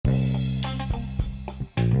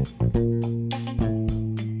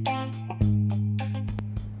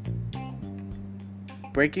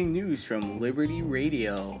Breaking news from Liberty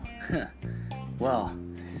Radio. Well,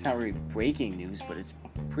 it's not really breaking news, but it's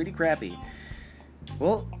pretty crappy.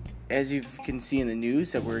 Well, as you can see in the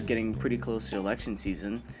news that we're getting pretty close to election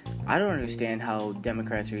season, I don't understand how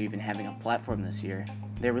Democrats are even having a platform this year.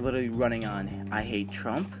 They were literally running on, I hate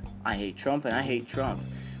Trump, and I hate Trump.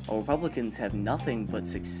 While Republicans have nothing but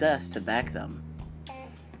success to back them.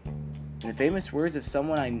 In the famous words of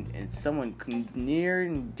someone near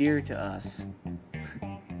and dear to us, if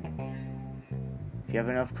you have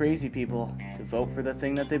enough crazy people to vote for the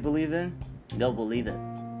thing that they believe in, they'll believe it,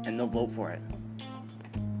 and they'll vote for it.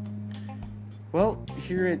 Well,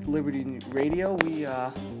 here at Liberty Radio,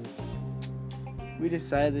 we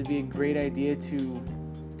decided it'd be a great idea to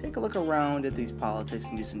take a look around at these politics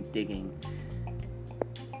and do some digging.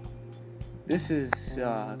 This is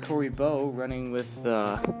Corey Bowe running with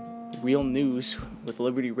Real News with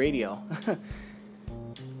Liberty Radio.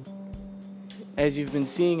 As you've been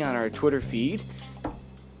seeing on our Twitter feed,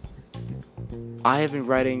 I have been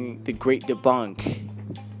writing The Great Debunk,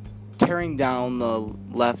 tearing down the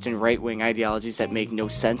left and right-wing ideologies that make no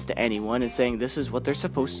sense to anyone and saying this is what they're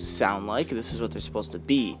supposed to sound like, this is what they're supposed to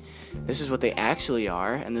be, this is what they actually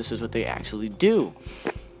are, and this is what they actually do.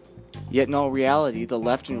 Yet in all reality, the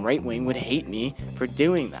left and right wing would hate me for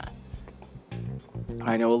doing that.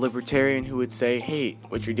 I know a libertarian who would say, hey,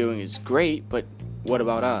 what you're doing is great, but what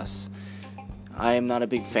about us? I am not a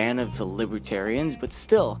big fan of the libertarians, but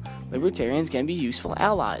still, libertarians can be useful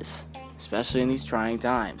allies, especially in these trying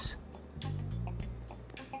times.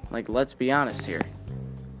 Like, let's be honest here.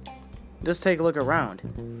 Just take a look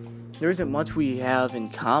around. There isn't much we have in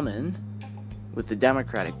common with the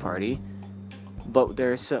Democratic Party, but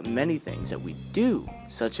there are so many things that we do,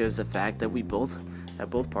 such as the fact that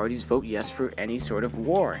both parties vote yes for any sort of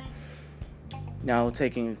war. Now,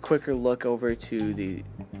 taking a quicker look over to the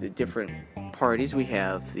different parties, we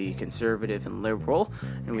have the conservative and liberal,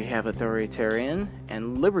 and we have authoritarian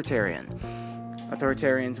and libertarian.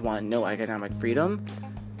 Authoritarians want no economic freedom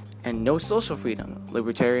and no social freedom.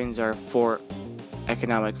 Libertarians are for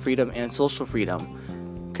economic freedom and social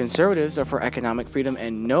freedom. Conservatives are for economic freedom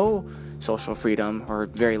and no social freedom, or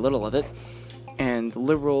very little of it. And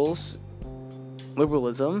liberalism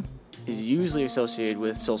is usually associated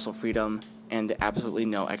with social freedom and absolutely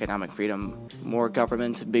no economic freedom. More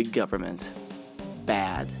government, big government.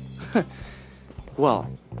 Bad. Well,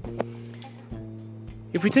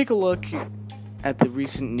 if we take a look at the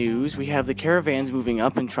recent news, we have the caravans moving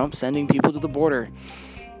up and Trump sending people to the border.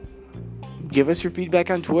 Give us your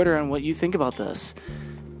feedback on Twitter on what you think about this.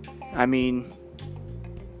 I mean,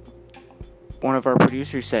 one of our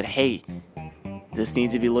producers said, hey, this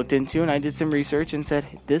needs to be looked into, and I did some research and said,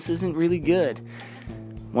 this isn't really good.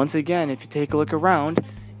 Once again, if you take a look around,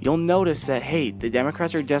 you'll notice that, hey, the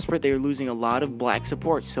Democrats are desperate. They are losing a lot of black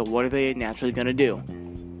support, so what are they naturally going to do?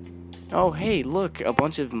 Oh, hey, look, a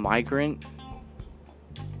bunch of migrant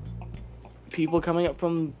people coming up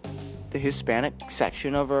from the Hispanic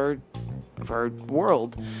section of our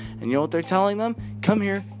world. And you know what they're telling them? Come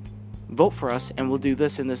here, vote for us, and we'll do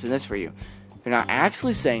this and this and this for you. They're not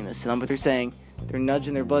actually saying this to them, but they're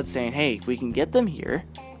nudging their butts saying, hey, if we can get them here,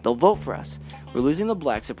 they'll vote for us. We're losing the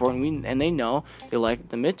black support, and they know the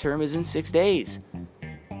midterm is in 6 days.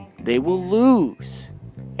 They will lose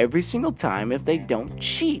every single time if they don't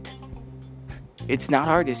cheat. It's not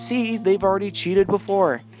hard to see. They've already cheated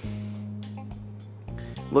before.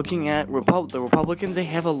 Looking at the Republicans, they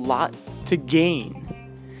have a lot to gain.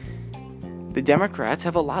 The Democrats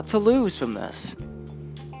have a lot to lose from this.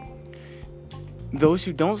 Those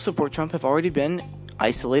who don't support Trump have already been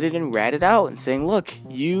isolated and ratted out and saying, look,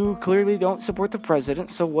 you clearly don't support the president,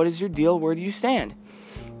 so what is your deal? Where do you stand?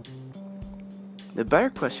 The better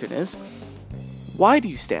question is, why do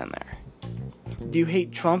you stand there? Do you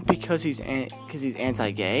hate Trump because he's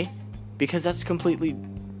anti-gay? Because that's complete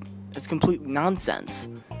nonsense.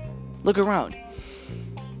 Look around.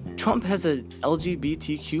 Trump has a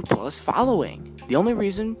LGBTQ plus following. The only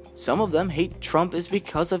reason some of them hate Trump is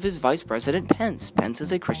because of his vice president, Pence. Pence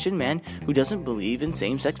is a Christian man who doesn't believe in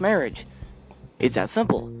same-sex marriage. It's that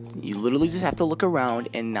simple. You literally just have to look around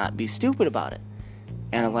and not be stupid about it.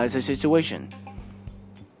 Analyze the situation.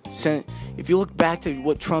 If you look back to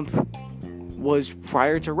what Trump was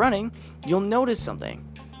prior to running, you'll notice something.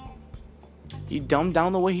 He dumbed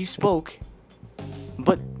down the way he spoke.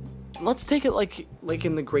 But let's take it like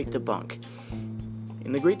in The Great Debunk.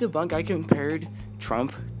 In The Great Debunk, I compared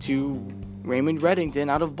Trump to Raymond Reddington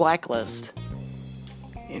out of Blacklist.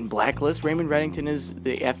 In Blacklist, Raymond Reddington is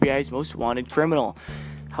the FBI's most wanted criminal.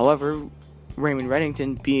 However, Raymond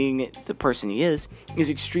Reddington, being the person he is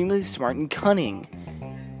extremely smart and cunning.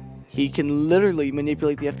 He can literally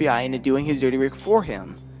manipulate the FBI into doing his dirty work for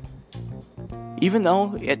him. Even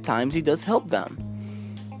though, at times, he does help them.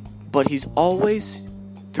 But he's always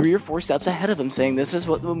 3 or 4 steps ahead of them, saying, this is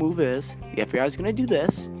what the move is, the FBI is going to do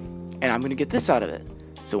this, and I'm going to get this out of it.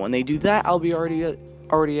 So when they do that, I'll be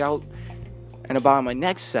already out and about on my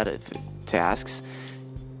next set of tasks,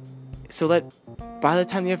 so that by the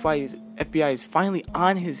time the FBI is finally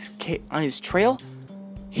on his trail,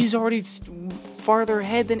 he's already farther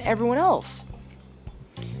ahead than everyone else.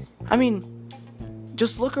 I mean,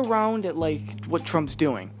 just look around at what Trump's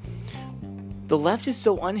doing. The left is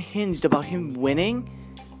so unhinged about him winning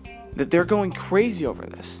that they're going crazy over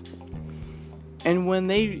this. And when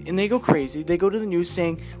they go crazy, they go to the news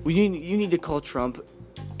saying, you need to call Trump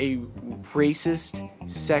a racist,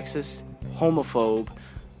 sexist, homophobe,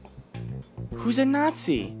 who's a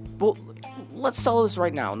Nazi. Well, let's settle this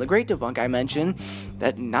right now. In the Great Debunk, I mentioned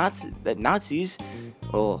that Nazis,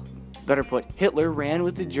 well, better put, Hitler ran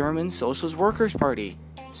with the German Socialist Workers' Party.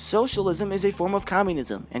 Socialism is a form of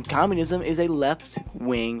communism, and communism is a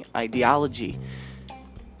left-wing ideology.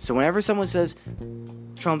 So whenever someone says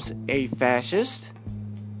Trump's a fascist,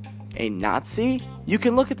 a Nazi, you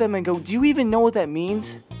can look at them and go, do you even know what that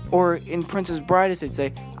means? Or in Princess Bride, they'd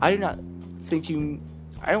say, I don't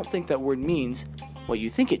think that word means what you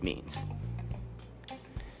think it means.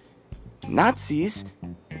 Nazis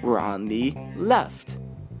were on the left,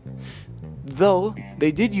 though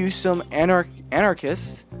they did use some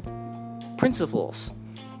anarchist principles.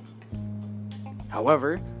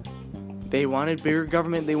 However, they wanted bigger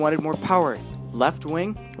government, they wanted more power. Left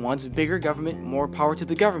wing wants bigger government, more power to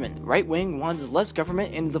the government. Right wing wants less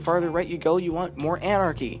government, and the farther right you go, you want more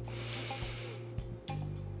anarchy.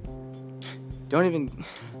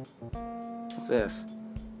 What's this?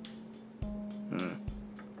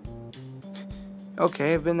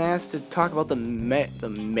 Okay, I've been asked to talk about the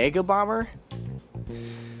mega bomber.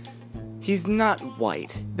 He's not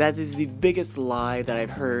white. That is the biggest lie that I've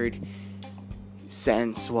heard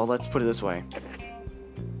since, well, let's put it this way.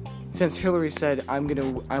 Since Hillary said,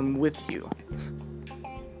 I'm with you.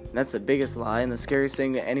 That's the biggest lie and the scariest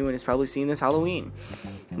thing that anyone has probably seen this Halloween.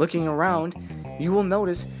 Looking around, you will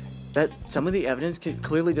notice that some of the evidence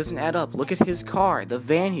clearly doesn't add up. Look at his car, the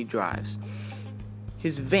van he drives.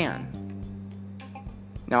 His van.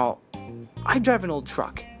 Now, I drive an old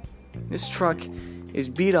truck. This truck is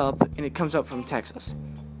beat up and it comes up from Texas.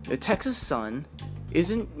 The Texas sun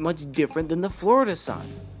isn't much different than the Florida sun.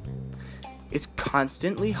 It's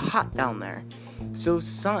constantly hot down there. So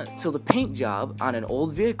the paint job on an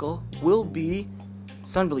old vehicle will be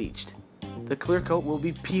sun bleached. The clear coat will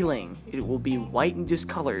be peeling. It will be white and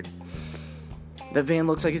discolored. The van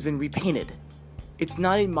looks like it's been repainted. It's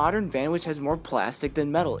not a modern van which has more plastic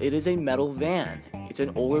than metal. It is a metal van. It's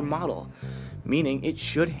an older model, meaning it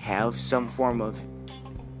should have some form of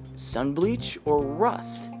sun bleach or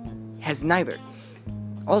rust. It has neither.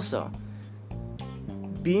 Also,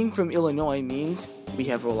 being from Illinois means we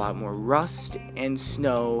have a lot more rust and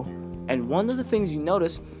snow, and one of the things you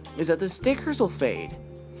notice is that the stickers will fade.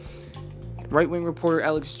 Right-wing reporter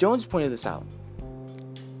Alex Jones pointed this out.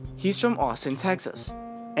 He's from Austin, Texas.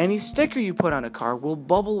 Any sticker you put on a car will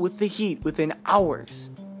bubble with the heat within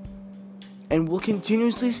hours and will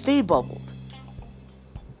continuously stay bubbled.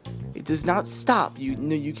 It does not stop. You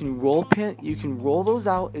can roll those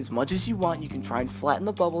out as much as you want. You can try and flatten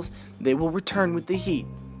the bubbles. They will return with the heat.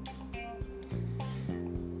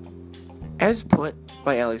 As put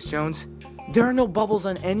by Alex Jones, there are no bubbles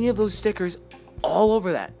on any of those stickers all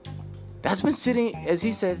over that. That's been sitting, as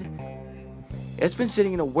he said, it's been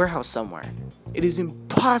sitting in a warehouse somewhere. It is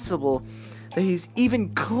impossible that he's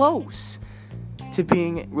even close to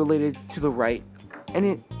being related to the right. And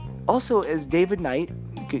it also, as David Knight,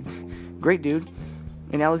 great dude,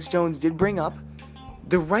 and Alex Jones did bring up,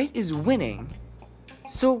 the right is winning.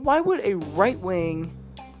 So why would a right-wing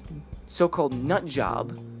so-called nut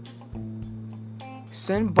job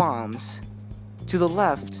send bombs to the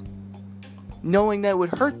left knowing that it would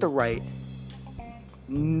hurt the right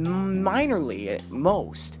minorly at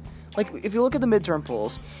most? Like, if you look at the midterm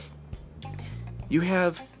polls, you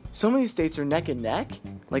have so many states are neck and neck,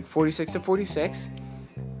 like 46% to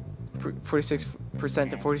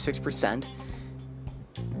 46%,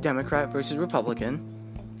 Democrat versus Republican,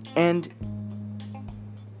 and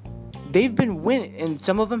they've been winning, and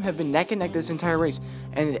some of them have been neck and neck this entire race.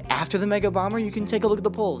 And after the mega bomber, you can take a look at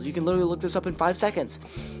the polls. You can literally look this up in 5 seconds.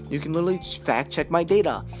 You can literally fact check my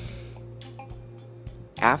data.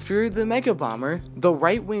 After the mega bomber, the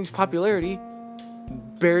right wing's popularity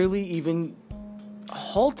barely even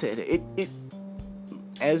halted.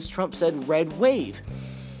 as Trump said, red wave.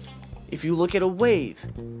 If you look at a wave,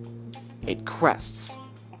 it crests.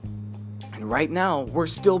 And right now, we're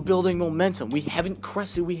still building momentum. We haven't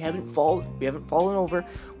crested, we haven't fallen over,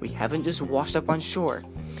 we haven't just washed up on shore.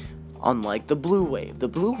 Unlike the blue wave. The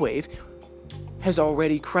blue wave has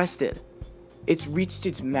already crested. It's reached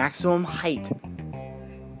its maximum height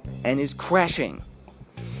and is crashing.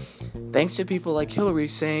 Thanks to people like Hillary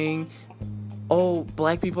saying, oh,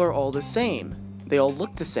 black people are all the same. They all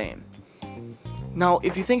look the same. Now,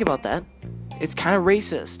 if you think about that, it's kind of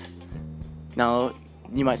racist. Now,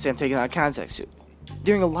 you might say I'm taking it out of context.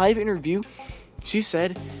 During a live interview, she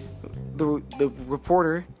said the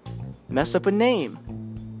reporter messed up a name.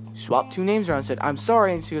 Swapped two names around and said, I'm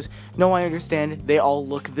sorry. And she goes, no, I understand. They all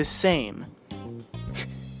look the same.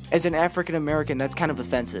 As an African American, that's kind of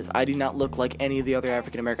offensive. I do not look like any of the other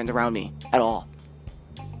African Americans around me at all.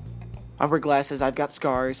 I wear glasses. I've got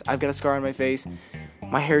scars. I've got a scar on my face.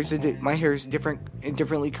 My hair's different,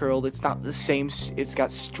 differently curled. It's not the same. It's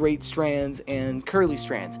got straight strands and curly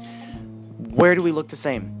strands. Where do we look the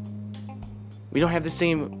same? We don't have the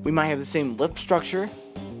same. We might have the same lip structure.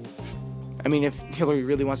 I mean, if Hillary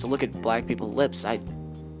really wants to look at black people's lips, I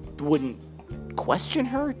wouldn't question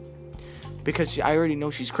her, because I already know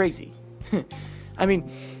she's crazy. I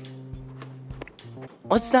mean,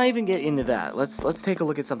 let's not even get into that. Let's take a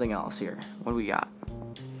look at something else here. What do we got?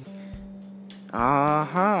 Well,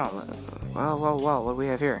 what do we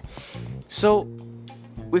have here? So,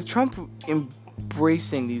 with Trump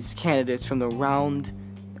embracing these candidates from around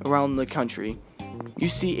the country, you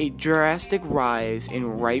see a drastic rise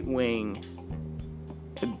in right-wing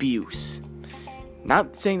abuse.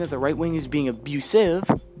 Not saying that the right wing is being abusive,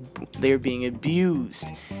 they're being abused.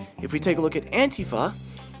 If we take a look at Antifa,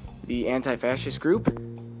 the anti-fascist group,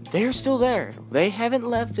 they're still there. They haven't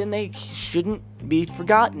left, and they shouldn't be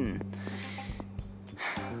forgotten.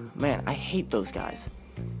 Man, I hate those guys.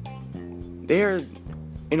 They're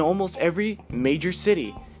in almost every major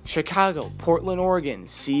city. Chicago, Portland, Oregon,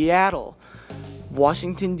 Seattle,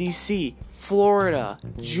 Washington, D.C., Florida,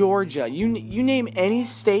 Georgia. You name any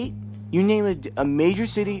state, you name a major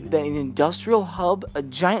city, that an industrial hub, a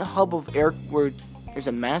giant hub of air, where there's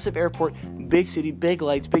a massive airport, big city, big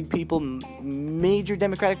lights, big people, major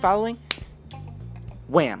Democratic following,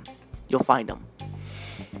 wham, you'll find them.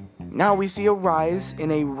 Now we see a rise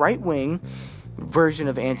in a right-wing version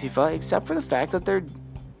of Antifa, except for the fact that they're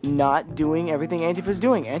not doing everything Antifa's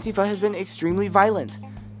doing. Antifa has been extremely violent.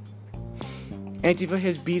 Antifa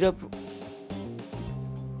has beat up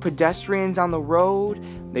pedestrians on the road,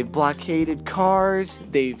 they've blockaded cars,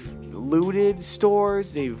 they've looted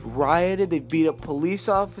stores, they've rioted, they've beat up police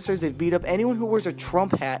officers, they've beat up anyone who wears a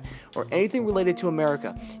Trump hat or anything related to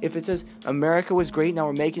America. If it says America was great, now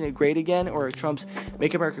we're making it great again, or Trump's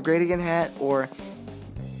Make America Great Again hat, or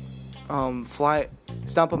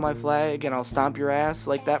stomp on my flag and I'll stomp your ass,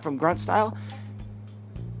 like that from Grunt Style,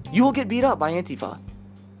 you will get beat up by Antifa.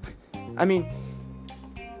 I mean,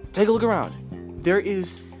 take a look around. There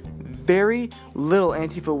is very little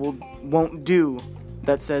Antifa won't do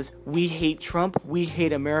that says, we hate Trump, we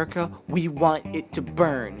hate America, we want it to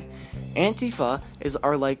burn. Antifa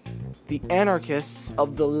are like the anarchists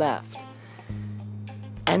of the left.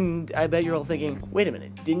 And I bet you're all thinking, wait a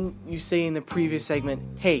minute, didn't you say in the previous segment,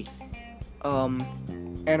 hey,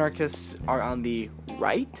 anarchists are on the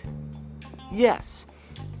right? Yes.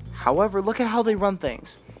 However, look at how they run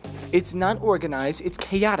things. It's not organized, it's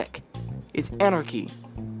chaotic. It's anarchy.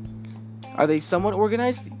 Are they somewhat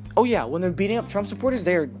organized? Oh yeah, when they're beating up Trump supporters,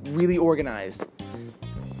 they are really organized.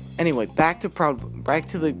 Anyway, back to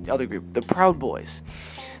the other group, the Proud Boys.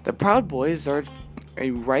 The Proud Boys are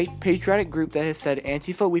a right patriotic group that has said,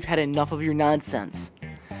 Antifa, we've had enough of your nonsense.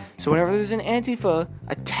 So whenever there's an Antifa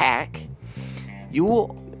attack, you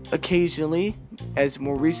will occasionally, as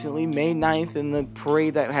more recently, May 9th, in the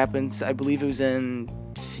parade that happens, I believe it was in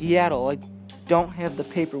Seattle. I don't have the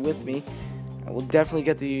paper with me. I will definitely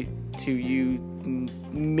get to you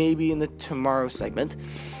maybe in the tomorrow segment.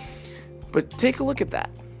 But take a look at that.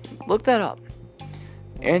 Look that up.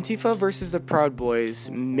 Antifa versus the Proud Boys,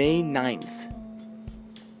 May 9th.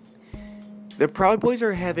 The Proud Boys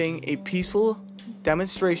are having a peaceful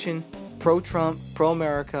demonstration, pro-Trump,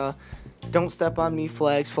 pro-America, don't step on me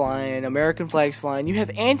flags flying, American flags flying. You have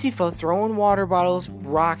Antifa throwing water bottles,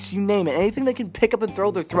 rocks, you name it. Anything they can pick up and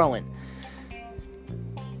throw, they're throwing.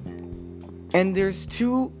 And there's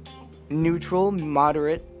two neutral,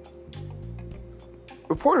 moderate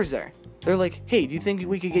reporters there. They're like, hey, do you think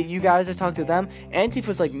we could get you guys to talk to them?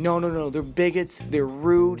 Antifa's like, no, they're bigots, they're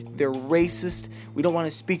rude, they're racist, we don't want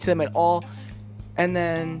to speak to them at all. And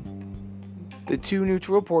then the two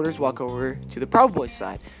neutral reporters walk over to the Proud Boys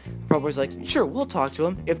side. The Proud Boys like, sure, we'll talk to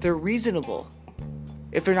them if they're reasonable.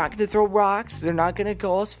 If they're not going to throw rocks, they're not going to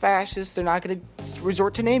call us fascists, they're not going to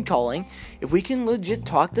resort to name calling. If we can legit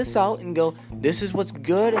talk this out and go, this is what's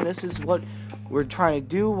good and this is what we're trying to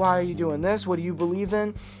do, why are you doing this, what do you believe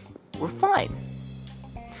in, we're fine.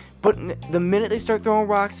 But the minute they start throwing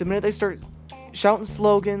rocks, the minute they start shouting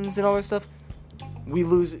slogans and all that stuff, we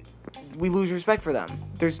lose respect for them.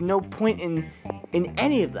 There's no point in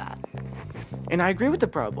any of that. And I agree with the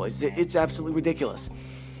Proud Boys. It's absolutely ridiculous.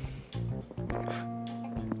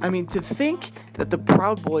 I mean, to think that the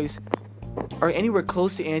Proud Boys are anywhere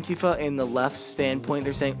close to Antifa in the left standpoint,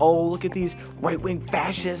 they're saying, oh, look at these right-wing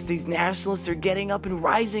fascists, these nationalists are getting up and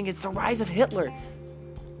rising. It's the rise of Hitler.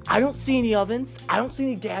 I don't see any ovens. I don't see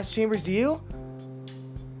any gas chambers. Do you?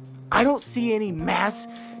 I don't see any mass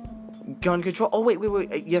gun control. Oh,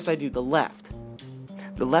 wait. Yes, I do. The left.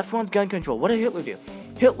 The left wants gun control. What did Hitler do?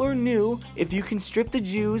 Hitler knew if you can strip the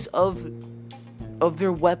Jews of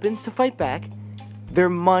their weapons to fight back, their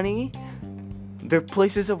money, their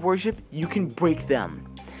places of worship, you can break them.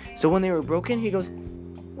 So when they were broken, he goes,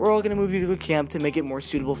 we're all going to move you to a camp to make it more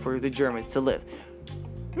suitable for the Germans to live.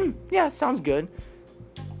 Yeah, sounds good.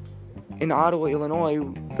 In Ottawa, Illinois,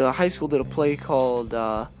 the high school did a play called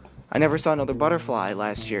I Never Saw Another Butterfly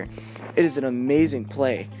last year. It is an amazing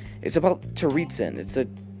play. It's about Terezin. It's a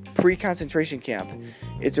pre-concentration camp.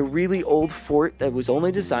 It's a really old fort that was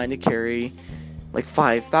only designed to carry like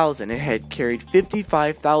 5,000. It had carried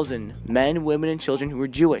 55,000 men, women, and children who were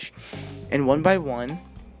Jewish. And one by one,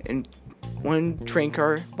 in one train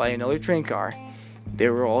car by another train car, they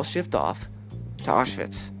were all shipped off to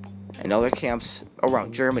Auschwitz and other camps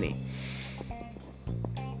around Germany.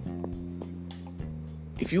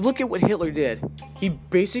 If you look at what Hitler did, he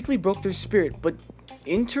basically broke their spirit. But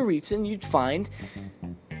in Terezin, you'd find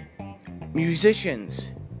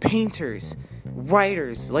musicians, painters,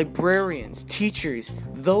 writers, librarians, teachers,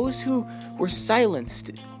 those who were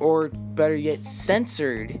silenced, or better yet,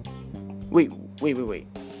 censored. Wait.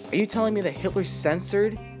 Are you telling me that Hitler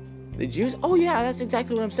censored the Jews? Oh yeah, that's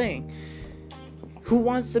exactly what I'm saying. Who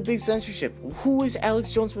wants the big censorship? Who is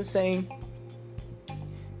Alex Jones was saying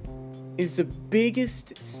is the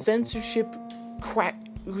biggest censorship crack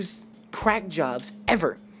jobs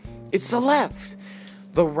ever? It's the left.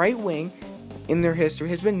 The right wing in their history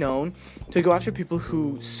has been known to go after people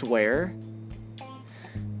who swear,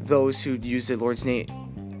 those who use the Lord's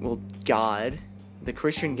name, well, God, the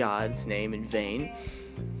Christian God's name in vain,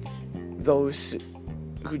 those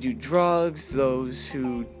who do drugs, those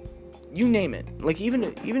who, you name it, like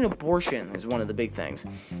even abortion is one of the big things.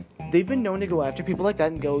 They've been known to go after people like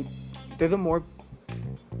that and go, they're the more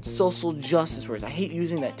social justice warriors. I hate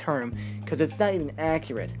using that term because it's not even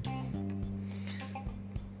accurate.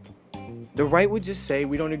 The right would just say,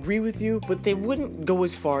 we don't agree with you, but they wouldn't go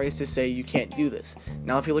as far as to say you can't do this.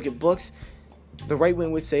 Now, if you look at books, the right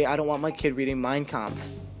wing would say, I don't want my kid reading Mein Kampf,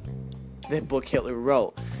 that book Hitler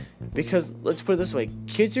wrote. Because, let's put it this way,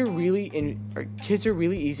 kids are really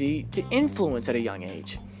easy to influence at a young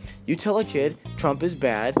age. You tell a kid Trump is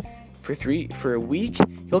bad, for a week,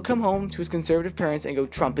 he'll come home to his conservative parents and go,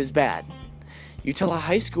 Trump is bad. You tell a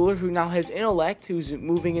high schooler who now has intellect, who's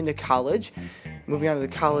moving into college, moving on to the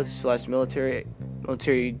college/military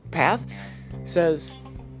path, says,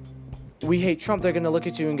 we hate Trump, they're going to look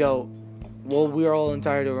at you and go, well, we're all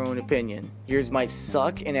entitled to our own opinion. Yours might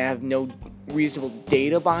suck and have no reasonable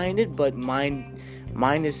data behind it, but mine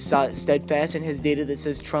is steadfast in his data that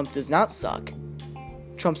says Trump does not suck.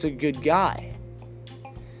 Trump's a good guy.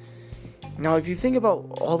 Now, if you think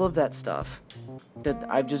about all of that stuff that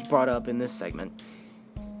I've just brought up in this segment,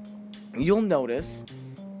 you'll notice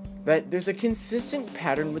that there's a consistent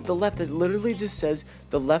pattern with the left that literally just says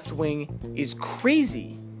the left wing is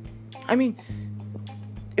crazy. I mean,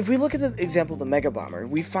 if we look at the example of the mega bomber,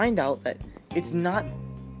 we find out that it's not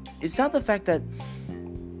the fact that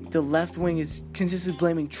the left wing is consistently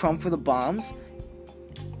blaming Trump for the bombs.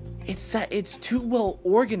 It's that it's too well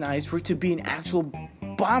organized for it to be an actual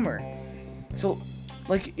bomber. So,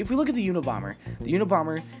 like, if we look at the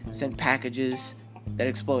Unabomber sent packages that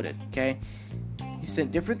exploded, okay? He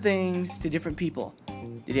sent different things to different people.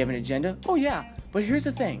 Did he have an agenda? Oh, yeah. But here's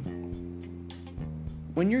the thing.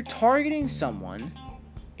 When you're targeting someone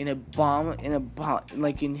in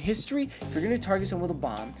history, if you're going to target someone with a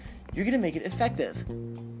bomb, you're going to make it effective.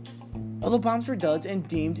 All the bombs were duds and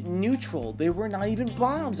deemed neutral. They were not even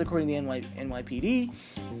bombs, according to the NYPD.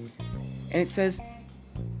 And it says,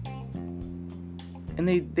 and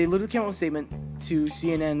they literally came out with a statement to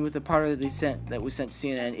CNN with the powder that was sent to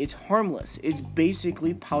CNN. It's harmless. It's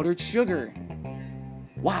basically powdered sugar.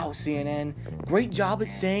 Wow, CNN, great job at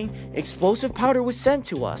saying explosive powder was sent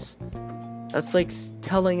to us. That's like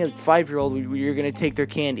telling a 5-year-old you're going to take their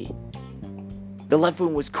candy. The left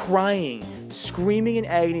wing was crying, screaming in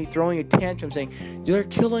agony, throwing a tantrum, saying, they're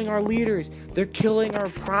killing our leaders, they're killing our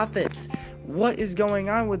prophets. What is going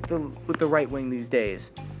on with the right wing these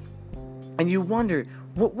days? And you wonder,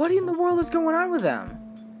 what in the world is going on with them?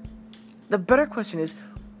 The better question is,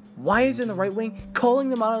 why isn't the right wing calling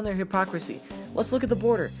them out on their hypocrisy? Let's look at the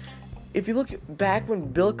border. If you look back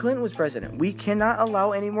when Bill Clinton was president, we cannot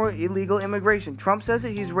allow any more illegal immigration. Trump says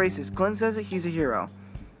it, he's racist. Clinton says it, he's a hero.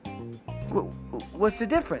 What's the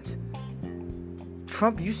difference?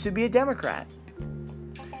 Trump used to be a Democrat.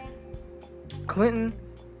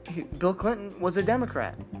 Bill Clinton was a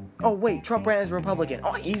Democrat. Oh wait, Trump ran as a Republican.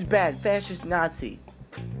 Oh, he's bad, fascist, Nazi.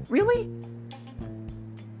 Really?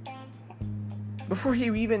 Before he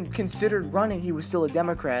even considered running, he was still a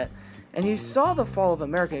Democrat. And he saw the fall of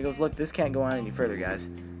America. He goes, look, this can't go on any further, guys.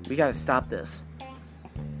 We gotta stop this.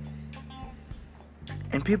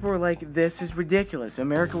 And people were like, this is ridiculous.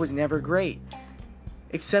 America was never great.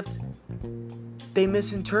 Except they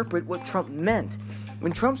misinterpret what Trump meant.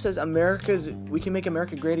 When Trump says we can make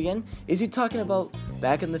America great again, is he talking about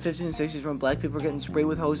back in the 50s and 60s when black people were getting sprayed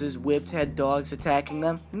with hoses, whipped, had dogs attacking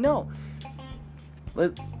them? No.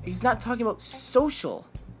 He's not talking about social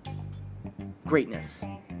greatness.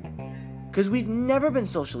 Because we've never been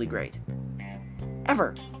socially great.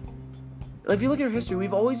 Ever. If you look at our history,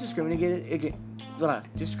 we've always discriminated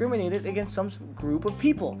against some group of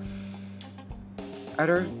people.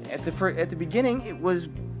 At the beginning, it was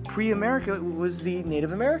pre-America, it was the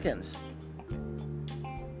Native Americans.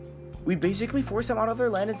 We basically forced them out of their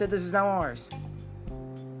land and said, this is now ours.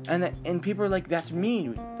 And people are like, that's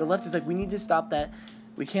mean. The left is like, we need to stop that.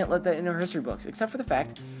 We can't let that in our history books. Except for the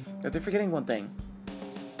fact that they're forgetting one thing.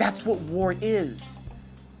 That's what war is.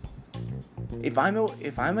 If I'm a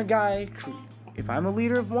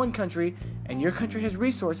leader of one country and your country has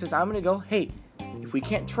resources, I'm gonna go, hey, if we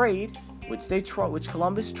can't trade, which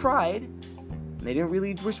Columbus tried, and they didn't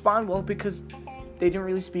really respond well because they didn't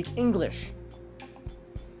really speak English.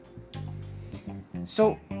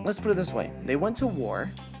 So let's put it this way: they went to war,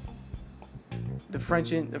 the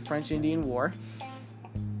French-Indian War,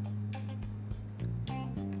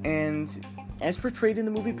 and as portrayed in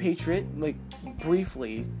the movie Patriot, like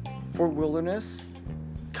briefly, Fort Wilderness,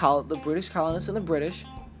 the British colonists and the British,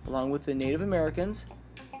 along with the Native Americans.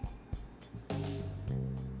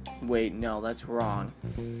 Wait, no, that's wrong.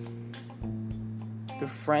 The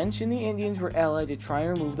French and the Indians were allied to try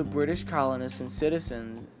and remove the British colonists and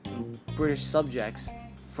citizens, British subjects,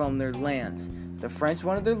 from their lands. The French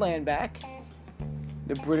wanted their land back.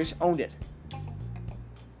 The British owned it.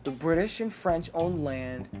 The British and French owned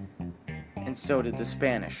land, and so did the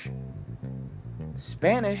Spanish. The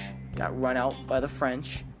Spanish got run out by the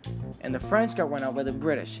French, and the French got run out by the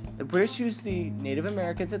British. The British used the Native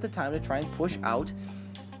Americans at the time to try and push out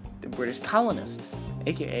the British colonists,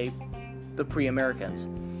 aka the pre-Americans.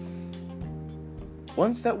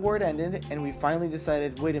 Once that war ended, and we finally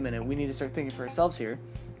decided, wait a minute, we need to start thinking for ourselves here,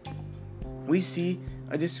 we see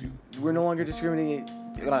we're no longer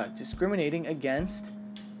discriminating against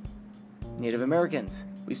Native Americans.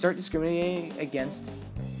 We start discriminating against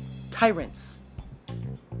tyrants,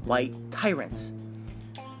 white tyrants.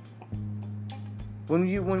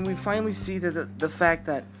 When we finally see the fact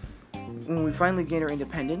that when we finally gained our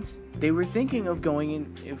independence, they were thinking of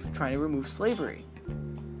trying to remove slavery.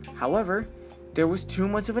 However, there was too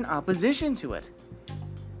much of an opposition to it.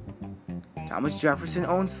 Thomas Jefferson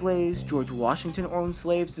owned slaves. George Washington owned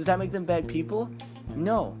slaves. Does that make them bad people?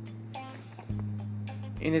 No.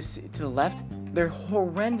 To the left, they're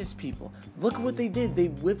horrendous people. Look at what they did. They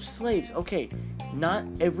whipped slaves. Okay, not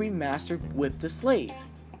every master whipped a slave.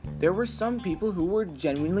 There were some people who were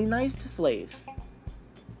genuinely nice to slaves.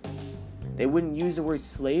 They wouldn't use the word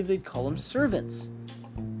slave, they'd call them servants.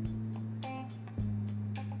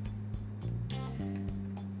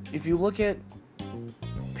 If you look at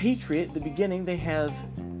Patriot, at the beginning, they have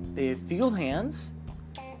field hands,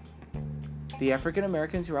 the African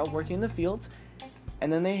Americans who are out working in the fields,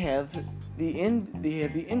 and then they have the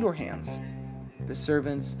indoor hands, the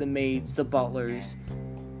servants, the maids, the butlers,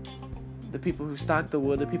 the people who stock the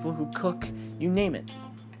wood, the people who cook, you name it.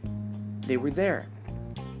 They were there.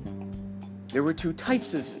 There were two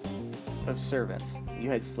types of servants. You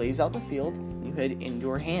had slaves out in the field, and you had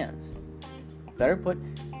indoor hands. Better put,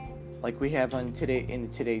 like we have in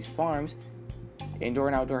today's farms, indoor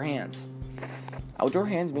and outdoor hands. Outdoor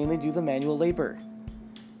hands mainly do the manual labor.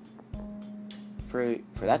 For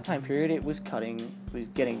that time period, it was gathering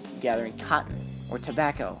cotton or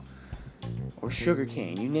tobacco or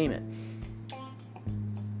sugarcane, you name it.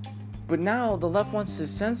 But now the left wants to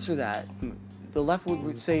censor that. The left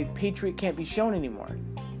would say Patriot can't be shown anymore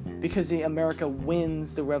because America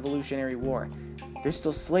wins the Revolutionary War. There's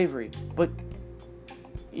still slavery, but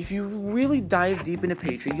if you really dive deep into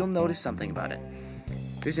Patriot, you'll notice something about it.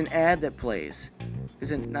 There's an ad that plays.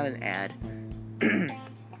 Not an ad.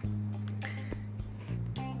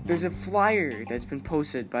 There's a flyer that's been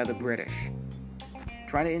posted by the British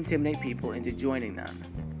trying to intimidate people into joining them.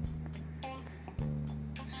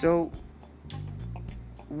 So,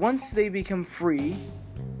 once they become free,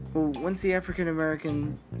 once the African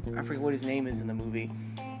American, I forget what his name is in the movie,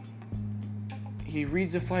 he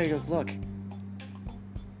reads the flyer, he goes, look,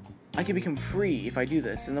 I can become free if I do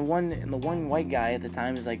this. And the one white guy at the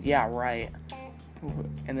time is like, yeah, right.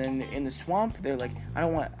 And then in the swamp, they're like, I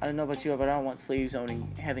don't know about you, but I don't want slaves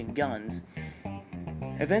having guns.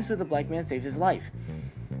 Eventually, the black man saves his life.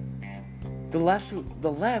 The left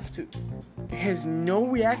has no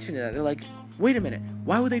reaction to that. They're like, wait a minute,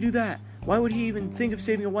 why would they do that? Why would he even think of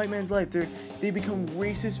saving a white man's life? They become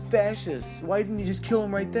racist fascists. Why didn't you just kill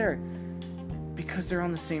him right there? Because they're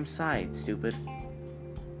on the same side, stupid.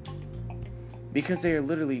 Because they are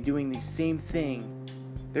literally doing the same thing.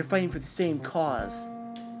 They're fighting for the same cause.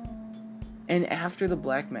 And after the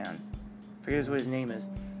black man, I forget what his name is,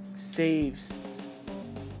 saves,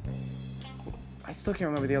 I still can't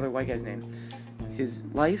remember the other white guy's name, his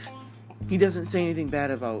life, he doesn't say anything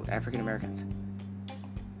bad about African Americans.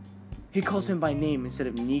 He calls him by name instead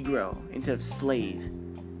of Negro, instead of slave.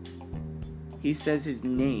 He says his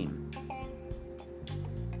name.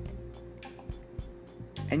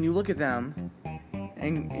 And you look at them,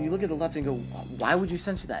 and you look at the left and go, why would you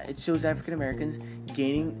censor that? It shows African Americans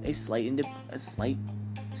gaining a slight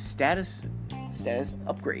status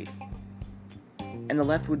upgrade. And the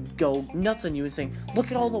left would go nuts on you and saying,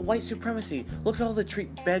 look at all the white supremacy. Look at all the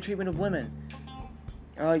bad treatment of women.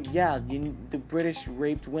 The British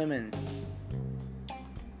raped women.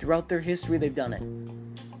 Throughout their history, they've done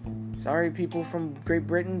it. Sorry, people from Great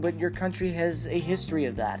Britain, but your country has a history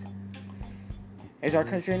of that. Is our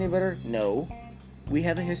country any better? No. We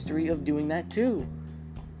have a history of doing that too.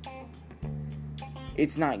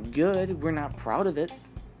 It's not good. We're not proud of it.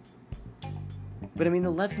 But I mean,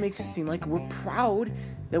 the left makes it seem like we're proud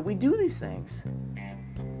that we do these things.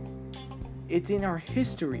 It's in our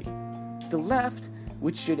history. The left,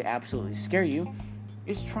 which should absolutely scare you,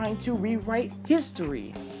 is trying to rewrite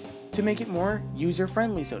history to make it more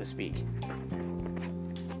user-friendly, so to speak.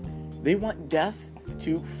 They want death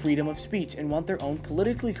to freedom of speech and want their own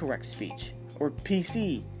politically correct speech, or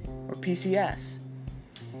PC, or PCS.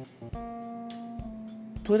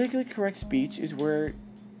 Politically correct speech is where,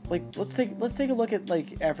 like, let's take a look at,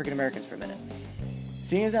 like, African Americans for a minute.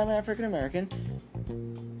 Seeing as I'm an African American,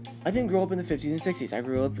 I didn't grow up in the 50s and 60s. I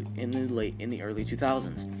grew up in the early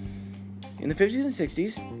 2000s. In the 50s and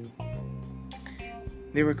 60s,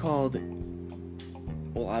 they were called,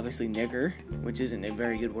 well, obviously nigger, which isn't a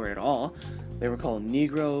very good word at all. They were called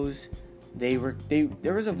Negroes. There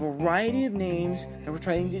was a variety of names that were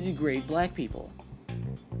trying to degrade black people.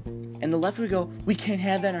 And the left would go, we can't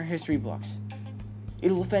have that in our history books.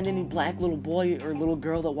 It'll offend any black little boy or little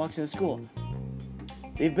girl that walks into school.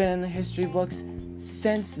 They've been in the history books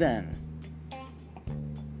since then.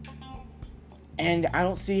 And I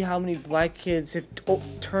don't see how many black kids have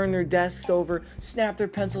turned their desks over, snapped their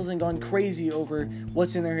pencils, and gone crazy over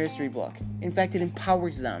what's in their history book. In fact, it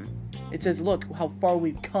empowers them. It says, look how far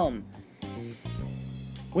we've come.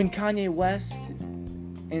 When Kanye West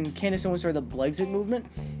and Candace Owens started the Blexit movement,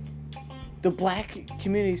 the black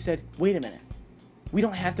community said, wait a minute, we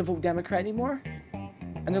don't have to vote Democrat anymore?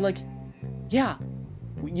 And they're like, yeah,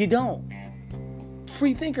 you don't.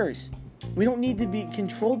 Free thinkers. We don't need to be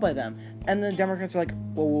controlled by them. And the Democrats are like,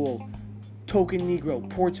 whoa, token Negro,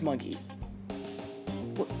 porch monkey.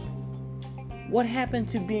 What happened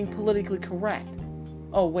to being politically correct?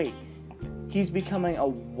 Oh, wait, he's becoming a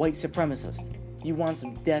white supremacist. He wants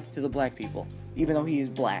death to the black people, even though he is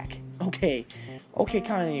black. Okay,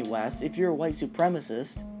 Kanye West, if you're a white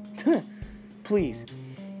supremacist, please.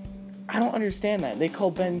 I don't understand that. They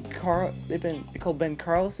call Ben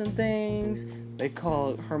Carlson things. They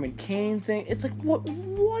call Herman Cain things. It's like, what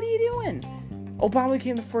are you doing? Obama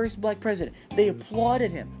became the first black president. They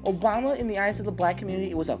applauded him. Obama, in the eyes of the black community,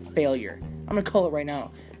 it was a failure. I'm gonna call it right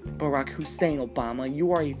now. Barack Hussein Obama,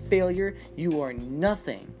 you are a failure. You are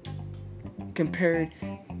nothing compared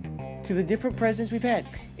to the different presidents we've had.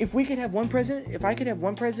 If I could have one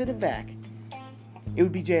president back, it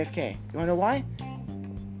would be JFK. You wanna know why?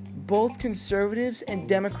 Both conservatives and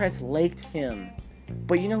Democrats liked him.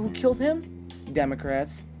 But you know who killed him?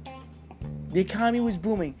 Democrats. The economy was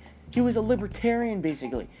booming. He was a libertarian,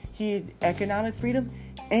 basically. He had economic freedom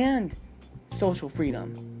and social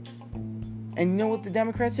freedom. And you know what the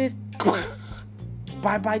Democrats did?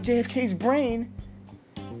 Bye-bye JFK's brain.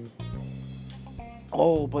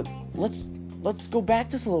 Oh, but let's go back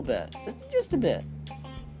just a little bit. Just a bit.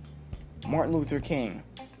 Martin Luther King.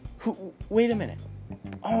 Wait a minute.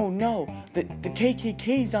 Oh, no. The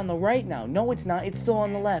KKK's on the right now. No, it's not. It's still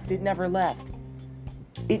on the left. It never left.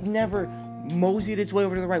 It never moseyed its way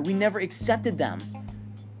over to the right. We never accepted them.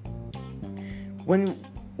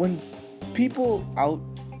 When people out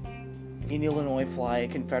in Illinois fly a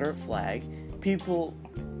Confederate flag, people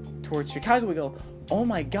towards Chicago would go, oh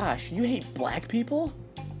my gosh, you hate black people?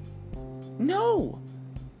 No.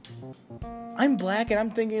 I'm black and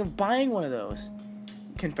I'm thinking of buying one of those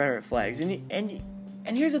Confederate flags. And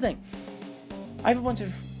here's the thing. I have a bunch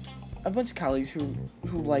of colleagues who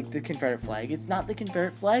like the Confederate flag. It's not the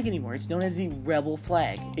Confederate flag anymore. It's known as the rebel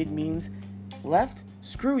flag. It means left,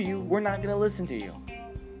 screw you, we're not going to listen to you.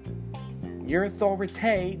 Your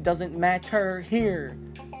authority doesn't matter here.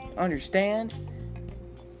 Understand?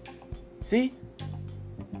 See?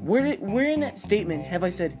 Where in that statement have I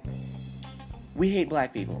said, we hate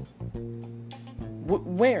black people?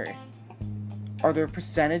 Where? Are there a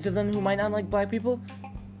percentage of them who might not like black people?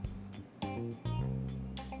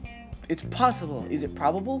 It's possible. Is it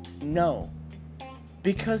probable? No.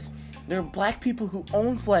 Because there are black people who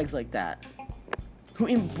own flags like that. Who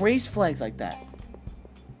embrace flags like that.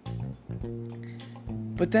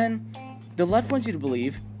 But then, the left wants you to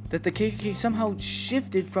believe that the KKK somehow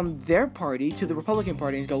shifted from their party to the Republican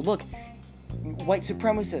Party and go, look, white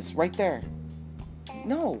supremacists, right there.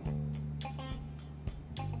 No.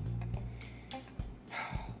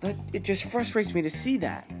 It just frustrates me to see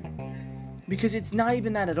that. Because it's not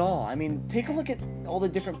even that at all. I mean, take a look at all the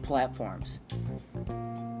different platforms.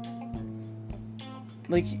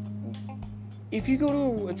 Like, if you go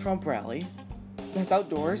to a Trump rally that's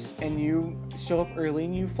outdoors and you show up early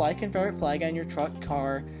and you fly a Confederate flag on your truck,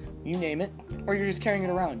 car, you name it, or you're just carrying it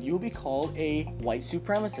around, you'll be called a white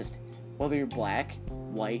supremacist. Whether you're black,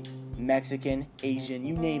 white, Mexican, Asian,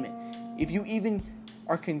 you name it. If you're even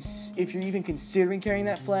considering carrying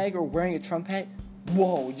that flag or wearing a Trump hat,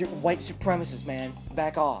 whoa, you're white supremacist, man.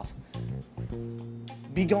 Back off.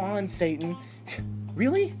 Be gone, Satan.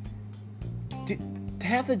 Really?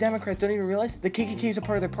 Half the Democrats don't even realize the KKK is a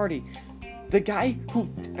part of their party. The guy who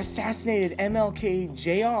assassinated MLK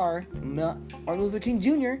Jr., Martin Luther King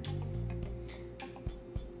Jr.,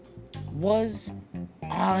 was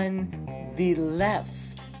on the left.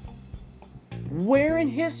 Where in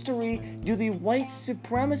history do the white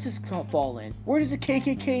supremacists fall in? Where does the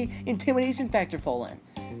KKK intimidation factor fall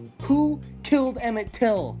in? Who killed Emmett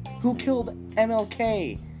Till? Who killed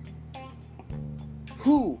MLK?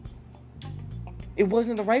 Who? It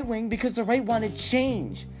wasn't the right wing because the right wanted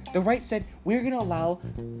change. The right said, we're going to allow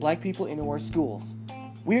black people into our schools.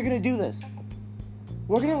 We're going to do this.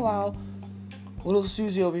 We're going to allow little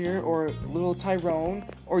Susie over here or little Tyrone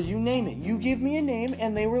or you name it. You give me a name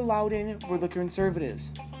and they were allowed in for the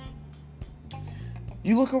conservatives.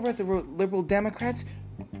 You look over at the liberal Democrats,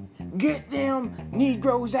 get them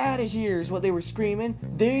Negroes out of here is what they were screaming.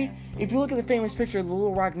 If you look at the famous picture of the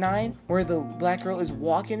Little Rock Nine, where the black girl is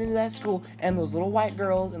walking into that school, and those little white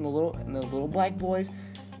girls and the little black boys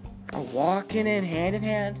are walking in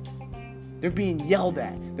hand. They're being yelled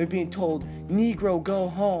at. They're being told, Negro, go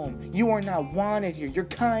home. You are not wanted here. Your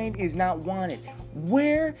kind is not wanted.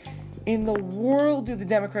 Where in the world do the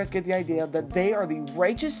Democrats get the idea that they are the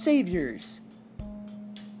righteous saviors?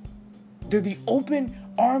 They're the open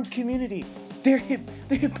armed community. The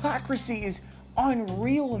hypocrisy is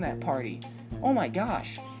unreal in that party. Oh my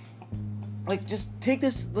gosh. Like, let's take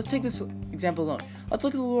this example alone. Let's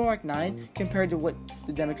look at the Little Rock Nine compared to what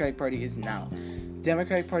the Democratic Party is now. The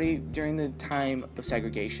Democratic Party during the time of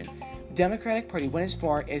segregation. The Democratic Party went as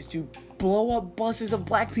far as to blow up buses of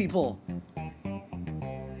black people.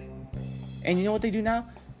 And you know what they do now?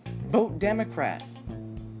 Vote Democrat.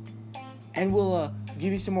 And we'll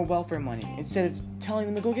give you some more welfare money instead of telling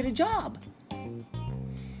them to go get a job.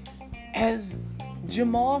 As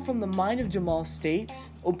Jamal from the Mind of Jamal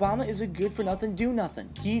states, Obama is a good for nothing, do nothing.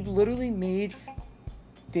 He literally made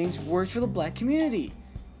things worse for the black community.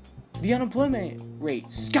 The unemployment rate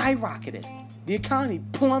skyrocketed. The economy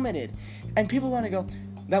plummeted. And people want to go,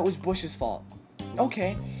 that was Bush's fault.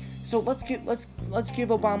 Okay, so let's give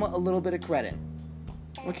Obama a little bit of credit.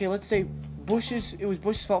 Okay, let's say it was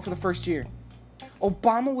Bush's fault for the first year.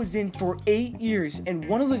 Obama was in for 8 years, and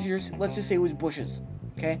one of those years, let's just say it was Bush's.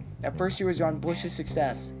 Okay? That first year was on Bush's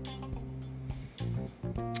success.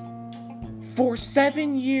 For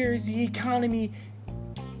 7 years, the economy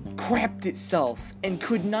crapped itself and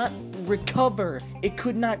could not recover. It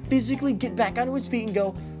could not physically get back onto its feet and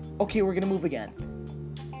go, okay, we're going to move again.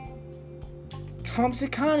 Trump's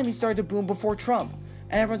economy started to boom before Trump.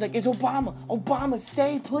 And everyone's like, it's Obama. Obama,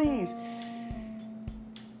 stay, please.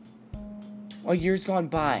 A year's gone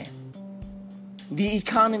by. The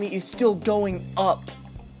economy is still going up.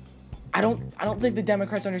 I don't think the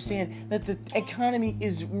Democrats understand that the economy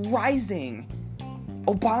is rising.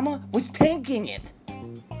 Obama was tanking it.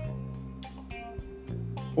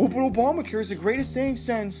 Oh, but Obamacare is the greatest thing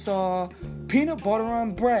since peanut butter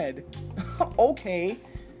on bread. Okay.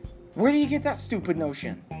 Where do you get that stupid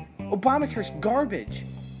notion? Obamacare's garbage.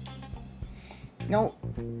 Now,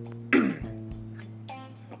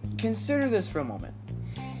 consider this for a moment.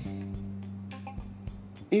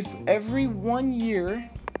 If every 1 year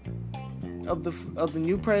of the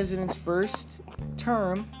new president's first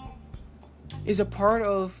term is a part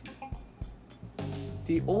of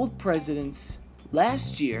the old president's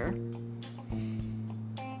last year,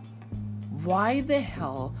 why the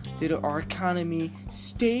hell did our economy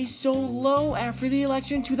stay so low after the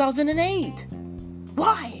election in 2008?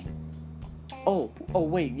 Why? Oh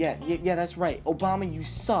wait, yeah, that's right. Obama, you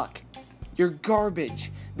suck. You're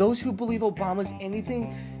garbage. Those who believe Obama's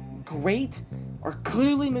anything great are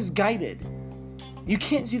clearly misguided. You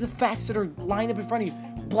can't see the facts that are lined up in front of you.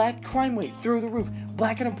 Black crime rate through the roof.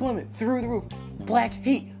 Black unemployment through the roof. Black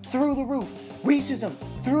hate through the roof. Racism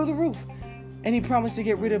through the roof. And he promised to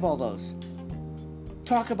get rid of all those.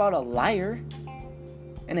 Talk about a liar.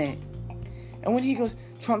 And when he goes,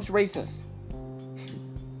 Trump's racist.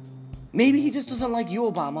 Maybe he just doesn't like you,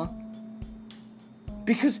 Obama.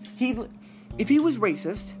 Because if he was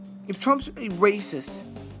racist, if Trump's a racist,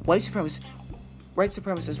 white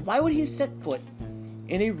supremacist, why would he set foot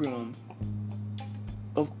in a room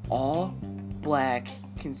of all black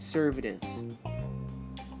conservatives?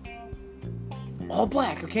 All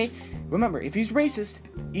black, okay? Remember, if he's racist,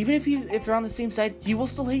 even if they're on the same side, he will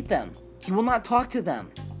still hate them. He will not talk to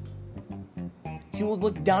them. He will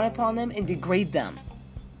look down upon them and degrade them.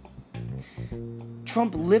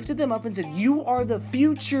 Trump lifted them up and said, you are the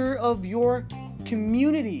future of your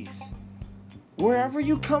communities. Wherever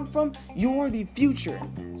you come from, you are the future.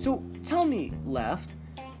 So tell me, left,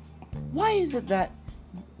 why is it that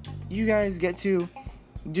you guys get to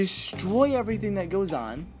destroy everything that goes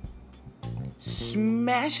on,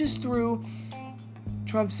 smashes through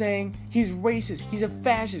Trump saying he's racist, he's a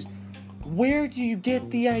fascist? Where do you get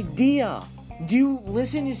the idea? Do you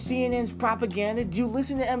listen to CNN's propaganda? Do you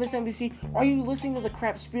listen to MSNBC? Are you listening to the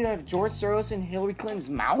crap spewed out of George Soros and Hillary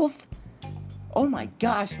Clinton's mouth? Oh my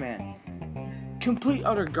gosh, man. Complete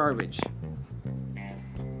utter garbage.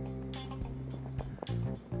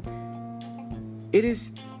 It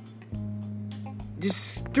is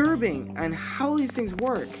disturbing on how these things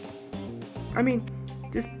work. I mean,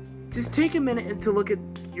 just take a minute to look at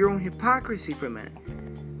your own hypocrisy for a minute.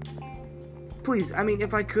 Please, I mean,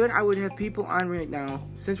 if I could, I would have people on right now.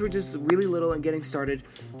 Since we're just really little and getting started,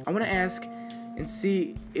 I want to ask and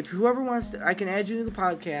see if whoever wants to, I can add you to the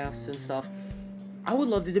podcasts and stuff. I would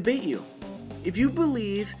love to debate you. If you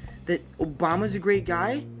believe that Obama's a great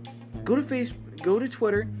guy, go to Facebook, go to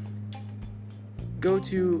Twitter, go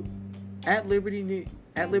to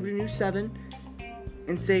 @LibertyNews7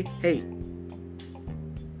 and say, hey,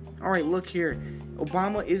 alright, look here,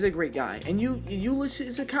 Obama is a great guy, and you list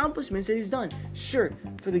his accomplishments that he's done. Sure,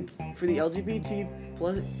 for the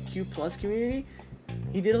LGBTQ+ community,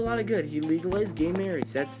 he did a lot of good. He legalized gay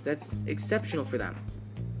marriage. That's exceptional for them.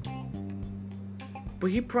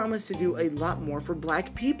 But he promised to do a lot more for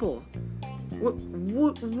black people.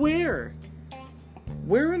 Where?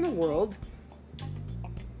 Where in the world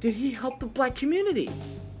did he help the black community?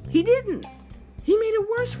 He didn't. He made it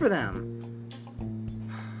worse for them.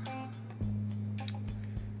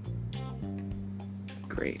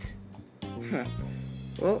 Great.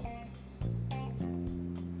 Well,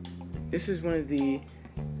 this is one of the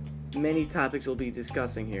many topics we'll be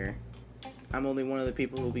discussing here. I'm only one of the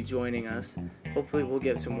people who will be joining us. Hopefully we'll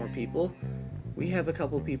get some more people. We have a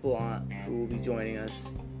couple people on who will be joining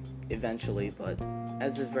us eventually, but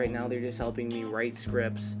as of right now, they're just helping me write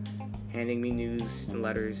scripts, handing me news and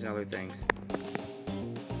letters and other things.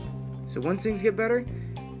 So once things get better,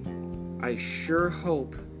 I sure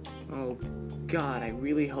hope, oh God, I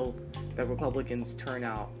really hope that Republicans turn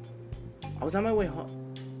out. I was on my way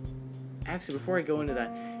home. Actually, before I go into that,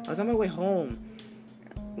 I was on my way home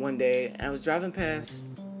one day, and I was driving past,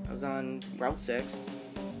 I was on Route 6.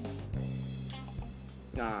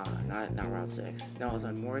 Nah, not Route 6. No, I was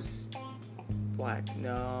on Morris Black.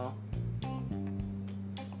 No.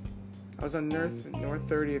 I was on North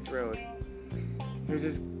 30th Road. There's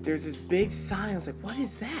this big sign. I was like, what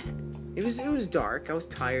is that? It was dark. I was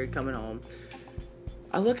tired coming home.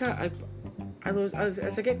 I look at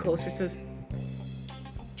as I get closer, it says,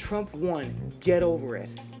 Trump won, get over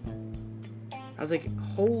it. I was like,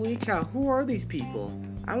 holy cow, who are these people?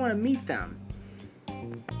 I want to meet them.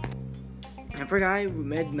 I forgot I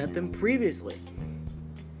met them previously.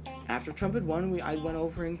 After Trump had won, I went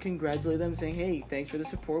over and congratulated them, saying, hey, thanks for the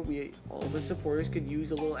support. All the supporters could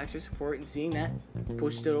use a little extra support, and seeing that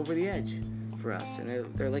pushed it over the edge for us. And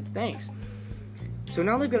they're like, thanks. So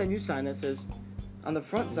now they've got a new sign that says, on the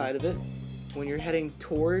front side of it, when you're heading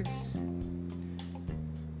towards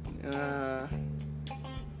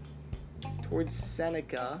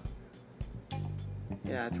Seneca,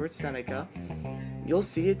 you'll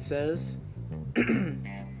see it says,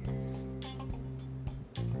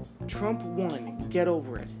 Trump won, get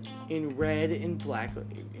over it, in red and black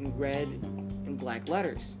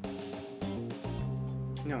letters.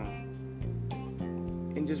 No,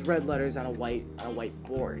 in just red letters on a white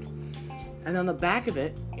board. And on the back of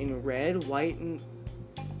it, in red, white, and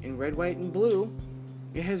blue,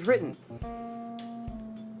 it has written,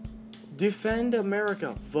 defend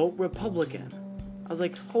America, vote Republican. I was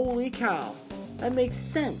like, holy cow, that makes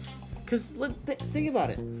sense. Because think about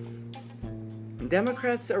it.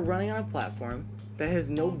 Democrats are running on a platform that has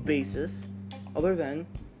no basis other than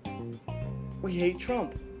we hate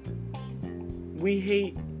Trump. We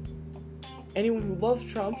hate anyone who loves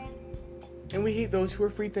Trump, and we hate those who are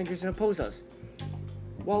free thinkers and oppose us.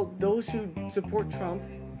 While those who support Trump,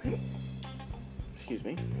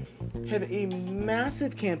 have a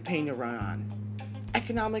massive campaign to run on.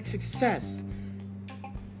 Economic success.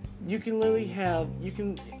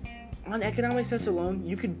 On economic success alone,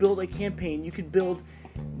 you could build a campaign, you could build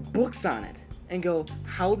books on it, and go,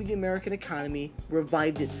 how the American economy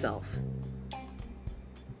revived itself.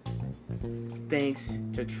 Thanks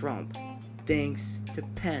to Trump. Thanks to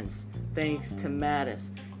Pence. Thanks to Mattis.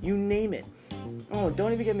 You name it. Oh,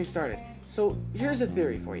 don't even get me started. So, here's a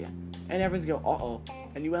theory for you. And everyone's go, uh-oh.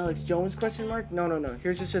 And you Alex Jones question mark? No.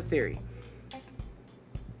 Here's just a theory.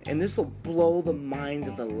 And this will blow the minds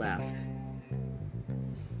of the left.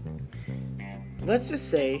 Let's just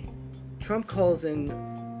say Trump calls in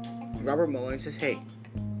Robert Mueller and says, hey,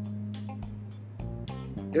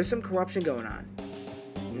 there's some corruption going on.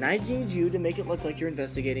 And I need you to make it look like you're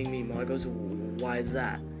investigating me. Mueller goes, why is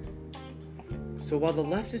that? So while the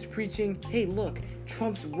left is preaching, hey, look,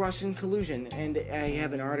 Trump's Russian collusion, and I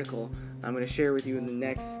have an article I'm going to share with you in the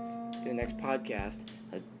next podcast,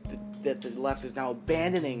 that the left is now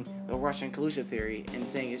abandoning the Russian collusion theory and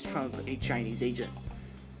saying, is Trump a Chinese agent?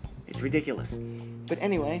 It's ridiculous. But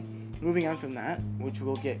anyway, moving on from that, which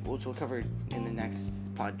we'll cover in the next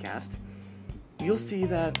podcast, you'll see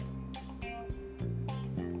that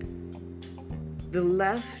the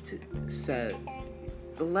left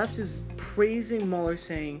is praising Mueller,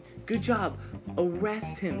 saying, good job,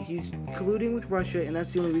 arrest him. He's colluding with Russia, and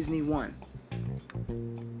that's the only reason he won.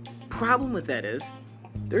 Problem with that is,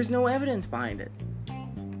 there's no evidence behind it.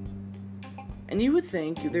 And you would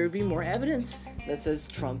think there would be more evidence that says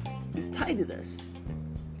Trump is tied to this.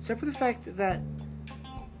 Except for the fact that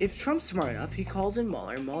if Trump's smart enough, he calls in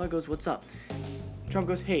Mueller, and Mueller goes, what's up? Trump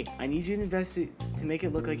goes, hey, I need you to make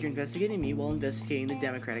it look like you're investigating me while investigating the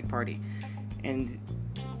Democratic Party. And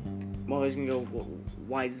Mueller's going to go, well,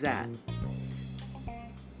 why is that?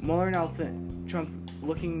 Trump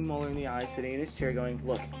looking Mueller in the eye, sitting in his chair going,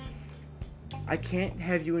 look, I can't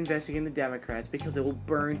have you investigating the Democrats because it will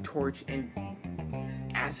burn, torch, and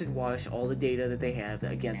acid wash all the data that they have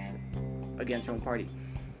against their own party.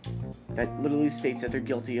 That literally states that they're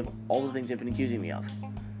guilty of all the things they've been accusing me of.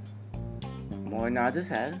 Mueller nods his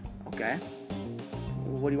head. Okay.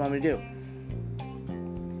 What do you want me to do?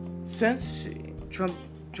 Since Trump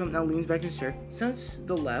now leans back in his chair, since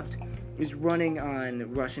the left is running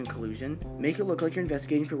on Russian collusion, make it look like you're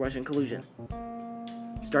investigating for Russian collusion.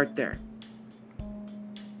 Start there.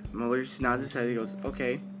 Mueller nods his head. He goes,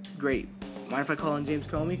 okay, great. Mind if I call in James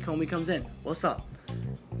Comey? Comey comes in. What's up?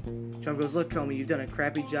 Trump goes, look, Comey, you've done a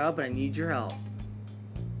crappy job, but I need your help.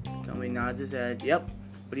 Comey nods his head. Yep.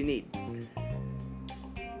 What do you need?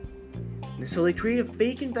 And so they create a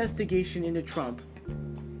fake investigation into Trump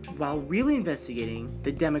while really investigating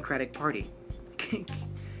the Democratic Party.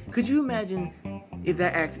 Could you imagine if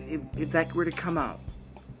that were to come out?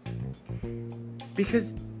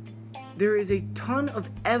 Because there is a ton of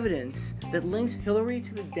evidence that links Hillary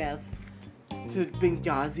to the death, to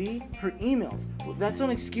Benghazi, her emails. Well, that's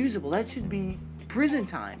unexcusable. That should be prison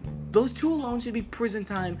time. Those two alone should be prison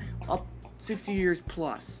time up 60 years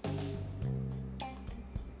plus.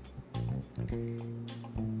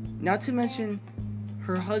 Not to mention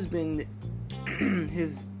her husband,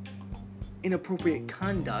 his inappropriate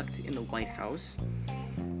conduct in the White House.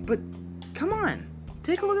 But come on,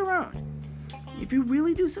 take a look around. If you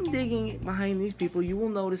really do some digging behind these people, you will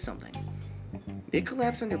notice something. They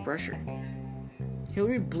collapsed under pressure.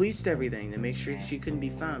 Hillary bleached everything to make sure she couldn't be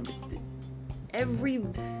found. But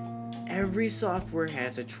every software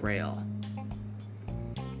has a trail.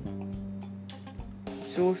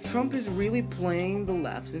 So if Trump is really playing the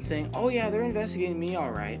left and saying, oh yeah, they're investigating me,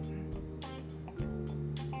 alright.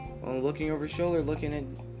 Well, looking over his shoulder, looking at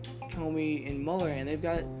Comey and Mueller, and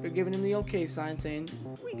they're giving him the okay sign saying,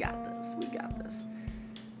 we got this.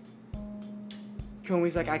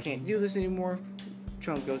 Comey's like, I can't do this anymore.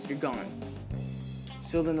 Trump goes, you're gone.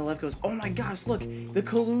 So then the left goes, oh my gosh, look, the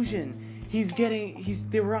collusion.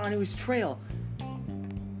 They were on his trail.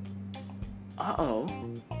 Uh-oh.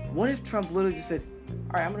 What if Trump literally just said,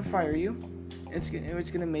 alright, I'm gonna fire you. It's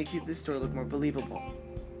gonna make this story look more believable.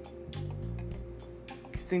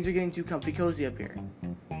 Because things are getting too comfy cozy up here.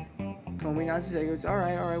 Comey nods his head, goes,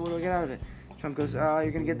 alright, what do I get out of it? Trump goes,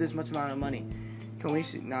 you're gonna get this much amount of money.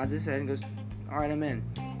 Comey nods his head and goes, alright, I'm in.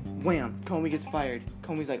 Wham! Comey gets fired.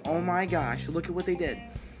 Comey's like, oh my gosh, look at what they did.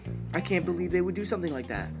 I can't believe they would do something like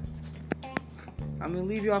that. I'm gonna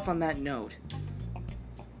leave you off on that note.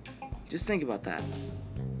 Just think about that.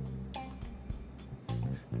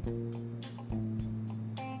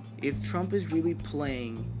 If Trump is really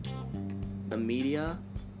playing the media,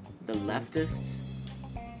 the leftists,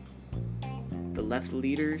 the left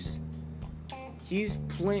leaders, he's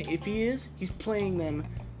playing them.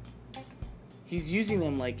 He's using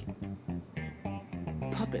them like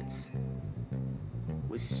puppets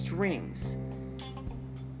with strings.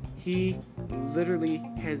 He literally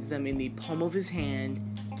has them in the palm of his hand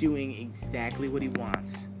doing exactly what he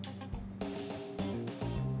wants.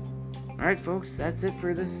 Alright folks, that's it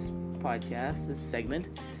for this podcast, this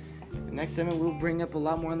segment. The next segment we'll bring up a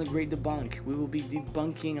lot more on the Great Debunk. We will be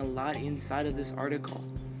debunking a lot inside of this article.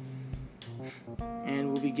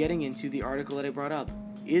 And we'll be getting into the article that I brought up.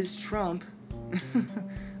 Is Trump,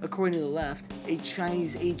 according to the left, a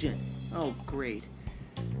Chinese agent? Oh, great.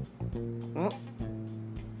 Well,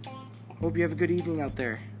 hope you have a good evening out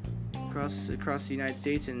there across the United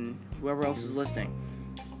States and whoever else is listening.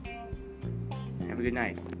 Have a good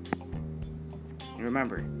night. And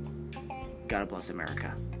remember, God bless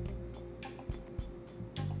America.